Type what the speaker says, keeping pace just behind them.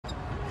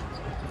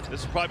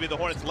This will probably be the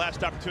Hornets'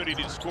 last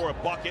opportunity to score a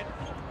bucket.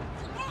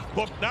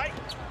 Book night.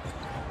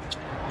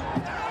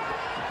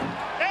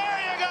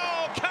 There you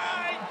go,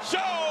 Kai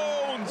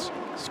Jones!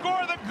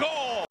 Score the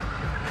goal!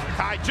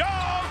 Kai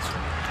Jones!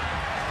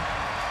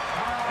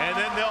 And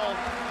then they'll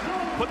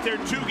put their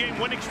 2-game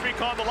winning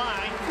streak on the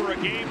line for a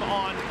game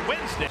on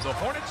Wednesday. The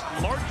Hornets'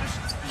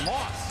 largest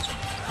loss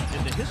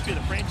in the history of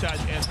the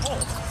franchise at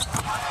home.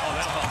 Oh,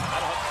 that'll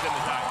help extend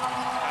the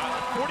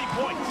tie. 40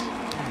 points.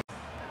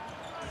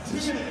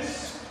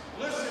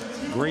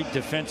 Great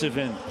defensive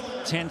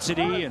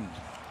intensity and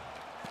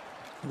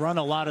run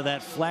a lot of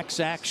that flex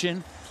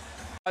action.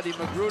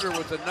 Magruder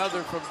with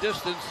another from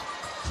distance.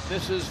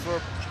 This is for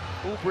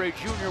Oubre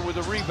Jr. with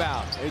a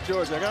rebound. Hey,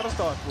 George, I got a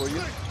thought for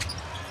you.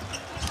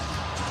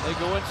 They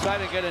go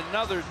inside and get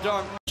another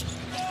dunk.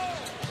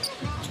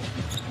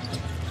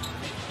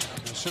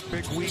 It's a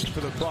big week for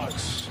the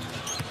Bucks.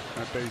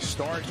 That they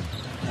start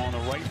on the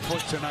right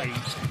foot tonight.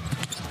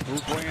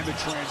 Oubre in the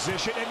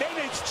transition, and then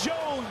it's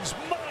Jones.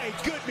 My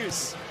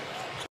goodness.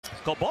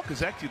 Bulk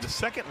is actually the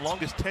second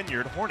longest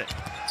tenured Hornet.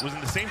 Was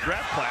in the same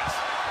draft class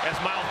as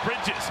Miles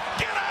Bridges.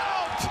 Get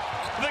out!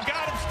 The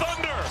God of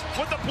Thunder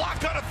with the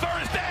block on a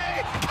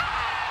Thursday.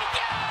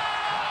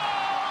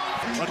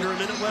 Under a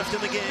minute left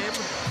in the game.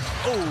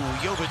 Oh,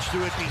 Jovic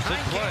threw it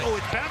behind. Oh,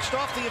 it bounced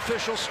off the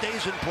official,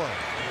 stays in play.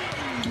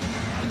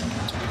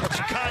 It's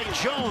Kai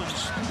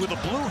Jones with the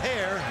blue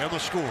hair and the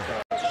score.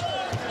 I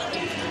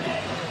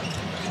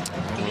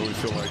don't really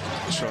feel like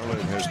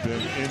Charlotte has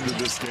been into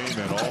this game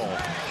at all.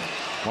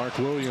 Mark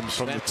Williams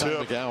from the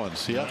tip.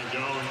 McGowan's, yep.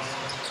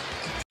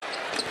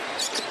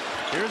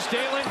 Here's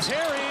Dalen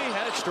Terry.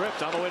 Had it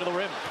stripped on the way to the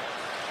rim.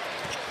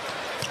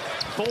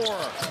 Thor.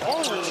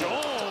 Oh,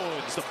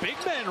 Jones. The big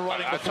man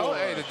running the floor.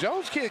 Hey, the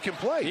Jones kid can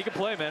play. He can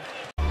play, man.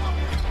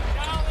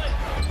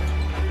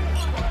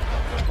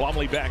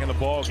 Plumlee back in the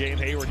ball game.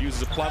 Hayward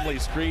uses a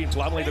Plumlee screen.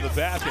 Plumlee to the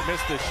basket.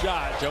 Missed the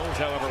shot. Jones,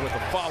 however, with the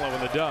follow in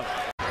the dunk.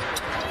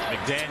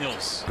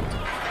 McDaniels.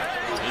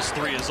 His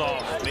three is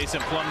off.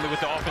 Mason Plumlee with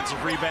the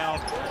offensive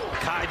rebound.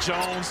 Kai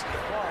Jones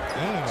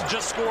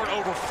just scored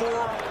over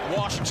 4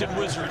 Washington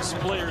Wizards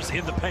players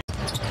in the paint.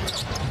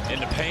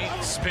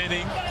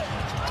 Spinning.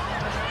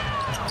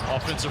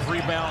 Offensive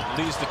rebound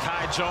leads to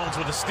Kai Jones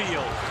with a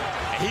steal.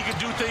 And he can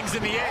do things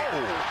in the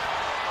air.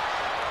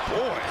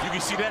 Boy, you can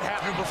see that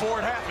happen before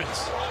it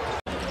happens.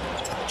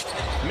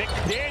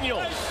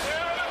 McDaniels.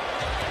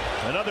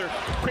 Another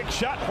quick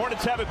shot.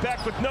 Hornets have it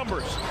back with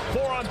numbers.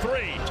 4 on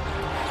 3.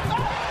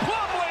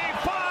 Plumlee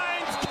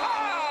finds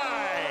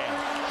Kai.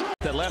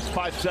 That last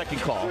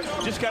 5-second call.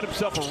 Just got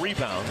himself a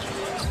rebound.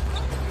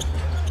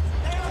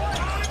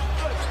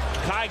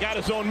 Kai got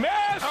his own miss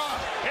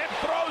and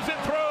throws it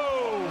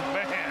through.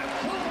 Man,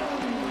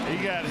 He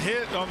got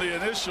hit on the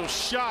initial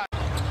shot.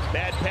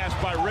 bad pass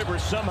by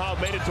Rivers somehow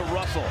made it to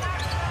Russell.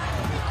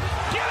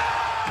 Get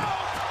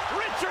out!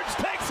 Richards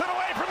takes it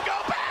away from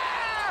Gobert.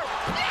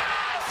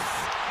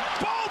 Yes!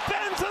 Both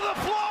ends of the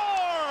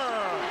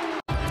floor.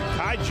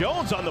 Kai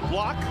Jones on the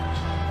block.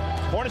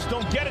 Hornets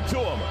don't get it to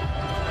him.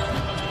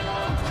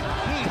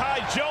 Kai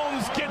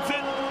Jones gets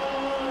it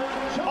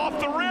off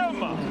the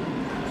rim.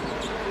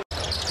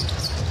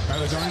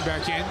 Alazoni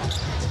back in.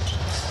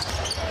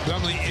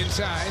 Plumlee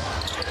inside.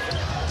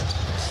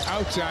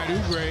 Outside,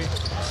 Oubre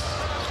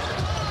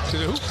to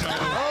the hoop.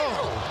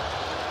 Oh!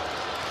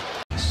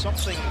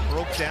 Something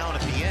broke down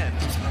at the end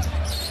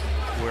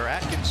where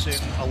Atkinson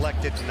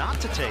elected not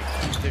to take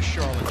this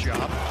Charlotte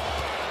job.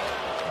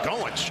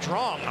 Going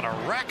strong on a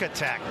rack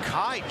attack,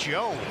 Kai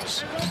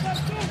Jones.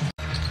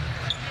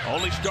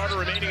 Only starter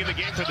remaining in the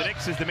game for the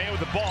Knicks is the man with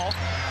the ball.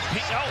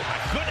 Oh my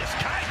goodness,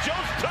 Kai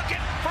Jones took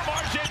it from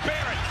R.J.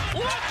 Barrett.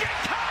 Look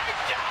at Kai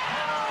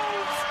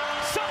Jones!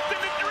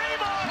 Something to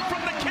dream on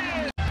from the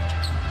kid.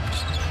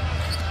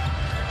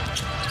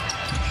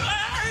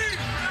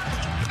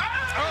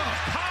 Kai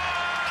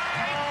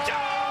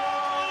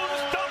Jones,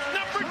 dunk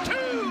number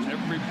 2.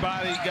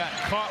 Everybody got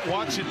caught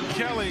watching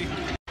Kelly.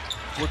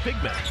 We're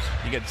big men.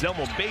 You got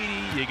Zelmo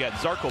Beatty, you got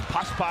Zarko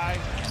Paspai,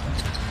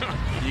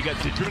 you got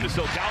Zydrunas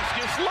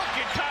Ilgauskas. Look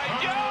at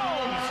Kai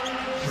Jones!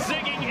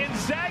 Zigging and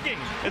zagging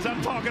as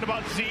I'm talking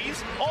about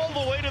Z's all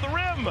the way to the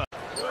rim.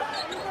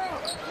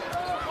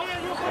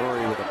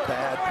 Murray with a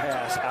bad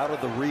pass out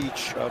of the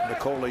reach of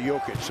Nikola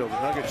Jokic, so the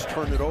Nuggets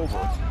turn it over.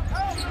 And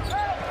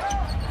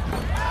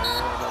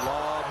the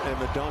lob and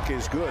the dunk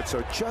is good.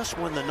 So just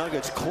when the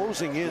Nuggets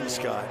closing in,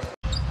 Scott.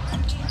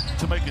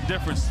 To make a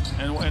difference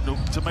and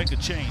to make a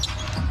change.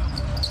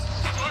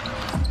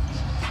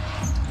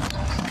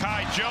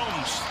 Kai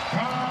Jones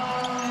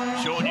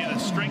showing you the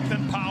strength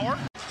and power.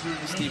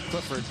 Steve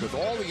Clifford, with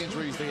all the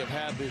injuries they have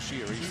had this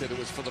year, he said it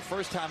was for the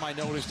first time I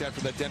noticed after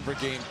that Denver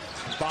game,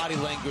 body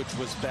language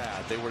was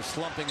bad. They were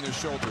slumping their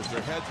shoulders,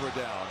 their heads were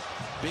down.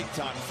 Big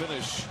time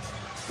finish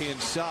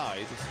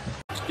inside.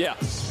 Yeah.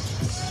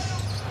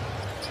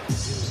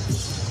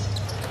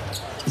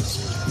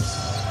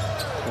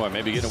 Boy,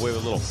 maybe getting away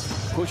with a little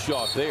push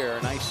off there.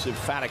 A nice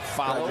emphatic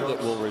foul that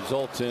will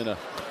result in a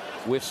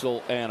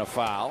whistle and a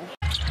foul.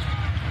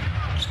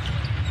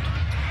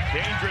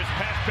 Dangerous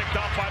pass picked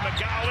off by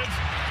McGowan.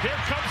 Here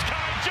comes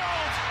Kai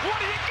Jones. What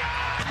do you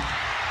got?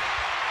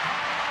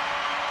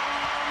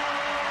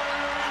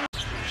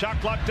 Shot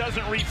clock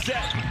doesn't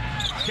reset.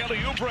 Kelly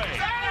Oubre.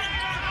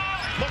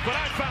 Look what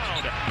I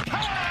found.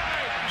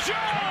 Kai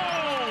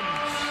Jones!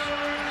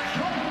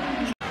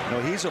 No,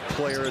 he's a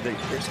player that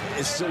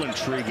is still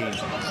intriguing.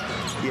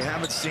 You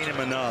haven't seen him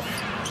enough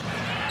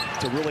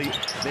to really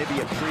maybe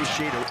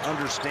appreciate or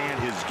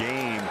understand his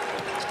game.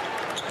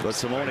 But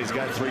Simone's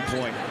got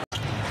 3-point.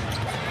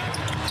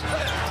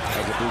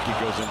 As Ibuki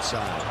goes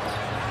inside.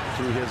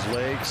 Through his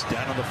legs,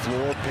 down on the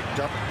floor, picked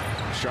up.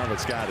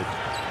 Charlotte's got it.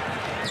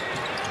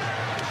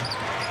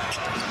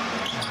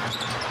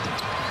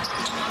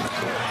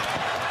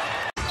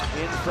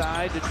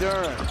 Inside to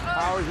Durham.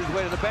 Powers his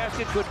way to the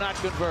basket, could not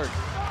convert.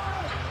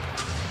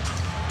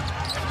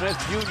 Smith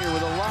Jr.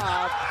 with a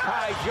lob.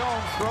 Kai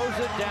Jones throws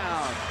it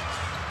down.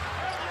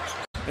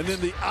 And then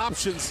the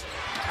options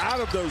out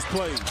of those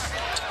plays.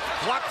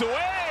 Blocked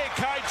away.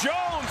 Kai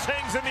Jones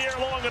hangs in the air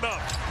long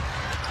enough.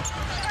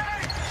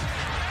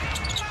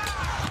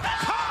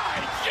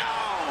 Kai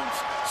Jones!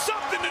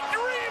 Something to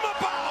dream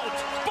about!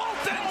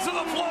 Both ends of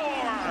the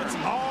floor! That's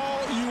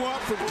all you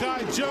want from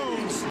Kai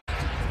Jones.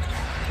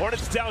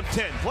 Hornets down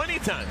 10. Plenty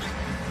of time.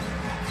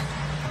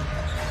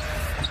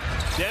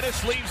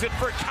 Dennis leaves it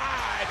for Kai.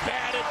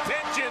 Bad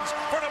intentions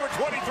for number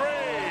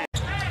 23.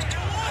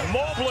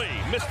 Mobley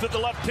missed at the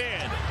left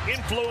hand.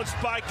 Influenced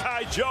by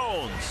Kai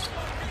Jones.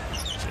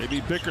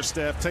 J.B.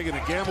 Bickerstaff taking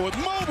a gamble with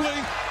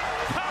Mobley.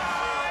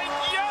 Kai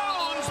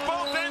Jones,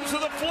 both ends of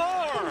the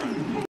floor.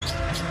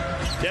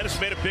 Dennis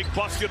made a big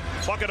bucket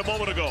a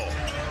moment ago.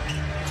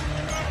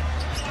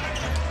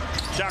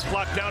 Shot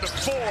clock down to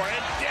 4,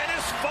 and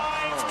Dennis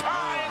finds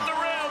Kai at the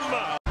rim.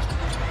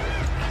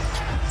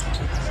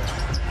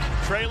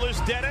 Trailers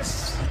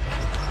Dennis.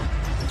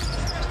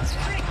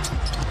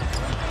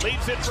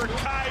 Leaves it for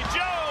Kai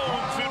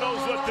Jones, who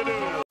knows what to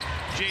do.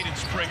 Jaden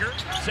Springer,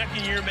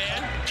 second-year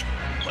man.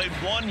 Played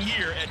 1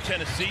 year at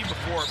Tennessee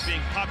before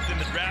being popped in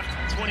the draft,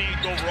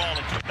 28th overall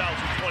in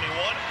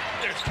 2021.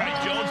 There's Kai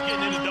Jones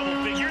getting into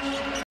double figures.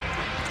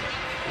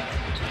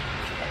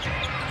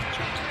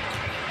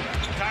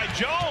 Kai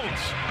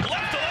Jones,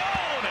 left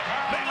alone.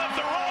 They left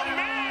the wrong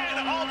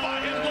man all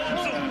by his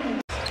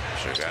lonesome.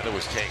 Chicago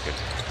was taken.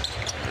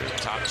 The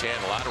top 10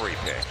 lottery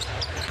pick.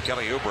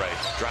 Kelly Oubre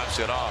drops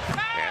it off.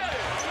 And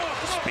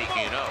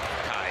speaking of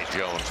Kai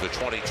Jones, the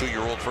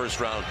 22-year-old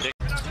first-round pick.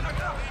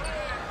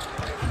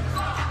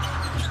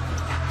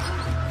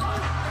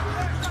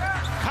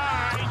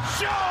 Kai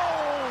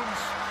Jones!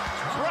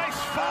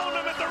 Bryce found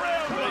him at the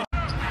rim.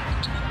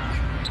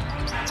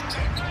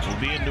 We'll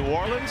be in New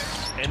Orleans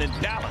and in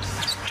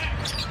Dallas.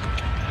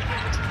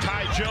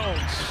 Kai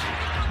Jones.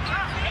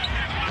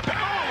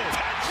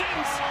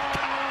 Touches!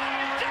 Kai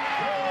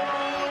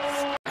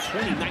Jones!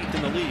 29th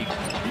in the league.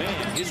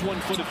 Man, his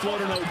one-footed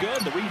floater no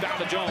good. The rebound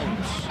to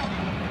Jones.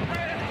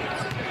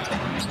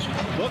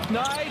 Look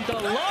Knight, the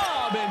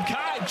lob, and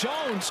Kai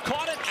Jones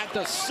caught it at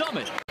the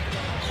summit.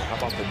 How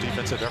about the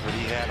defensive effort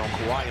he had on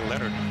Kawhi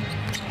Leonard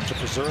to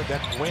preserve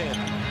that win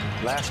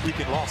last week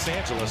in Los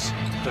Angeles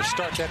to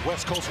start that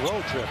West Coast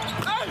road trip.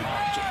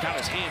 Got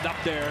his hand up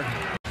there.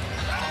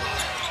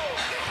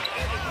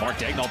 Mark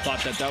Daigneault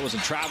thought that was a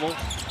travel.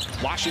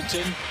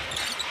 Washington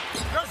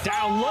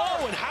down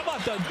low, and how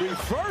about the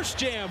reverse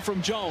jam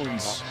from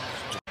Jones?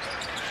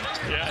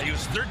 Yeah, he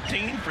was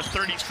 13 for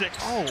 36.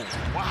 Oh,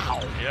 wow.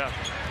 Yeah.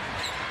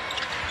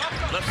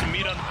 Left some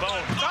meat on the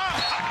bone.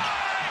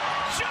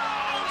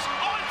 Jones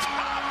on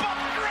top of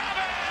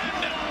Drummond!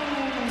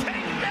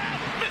 Take that,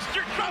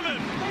 Mr.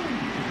 Drummond!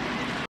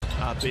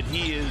 But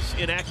he is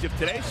inactive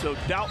today, so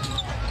Dalton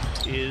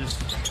is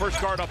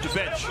first guard off the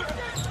bench.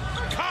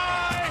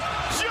 Kai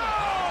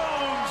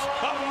Jones!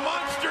 A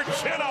monster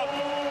chin-up!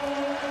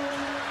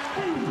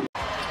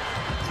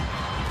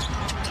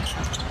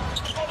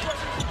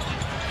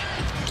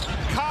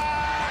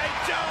 Kai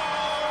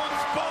Jones!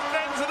 Both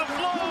ends of the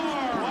floor!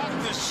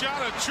 Blocked the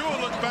shot of Chua,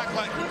 looked back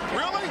like,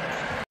 really?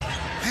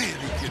 Man,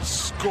 he can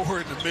score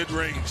in the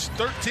mid-range.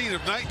 13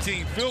 of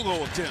 19 field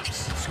goal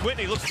attempts.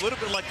 Whitney looks a little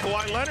bit like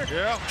Kawhi Leonard.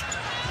 Yeah.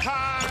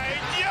 Kai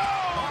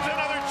Jones,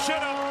 another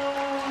chin-up.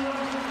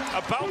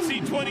 A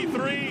bouncy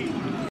 23.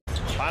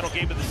 Final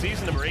game of the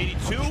season, number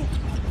 82.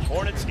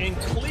 Hornets in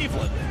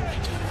Cleveland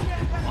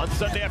on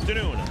Sunday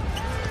afternoon.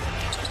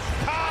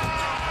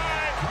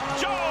 Kai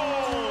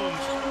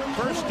Jones.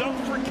 First dunk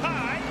for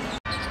Kai.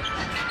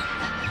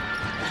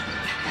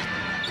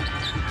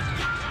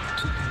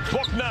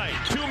 Book night,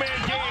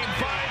 two-man game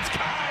finds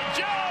Kai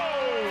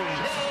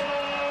Jones.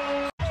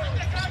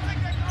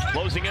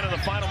 Closing in on the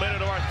final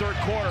minute of our third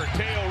quarter.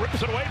 Teo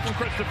rips it away from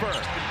Christopher.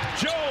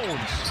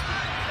 Jones,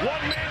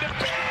 one man to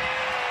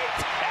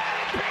beat, and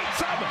he beats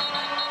him.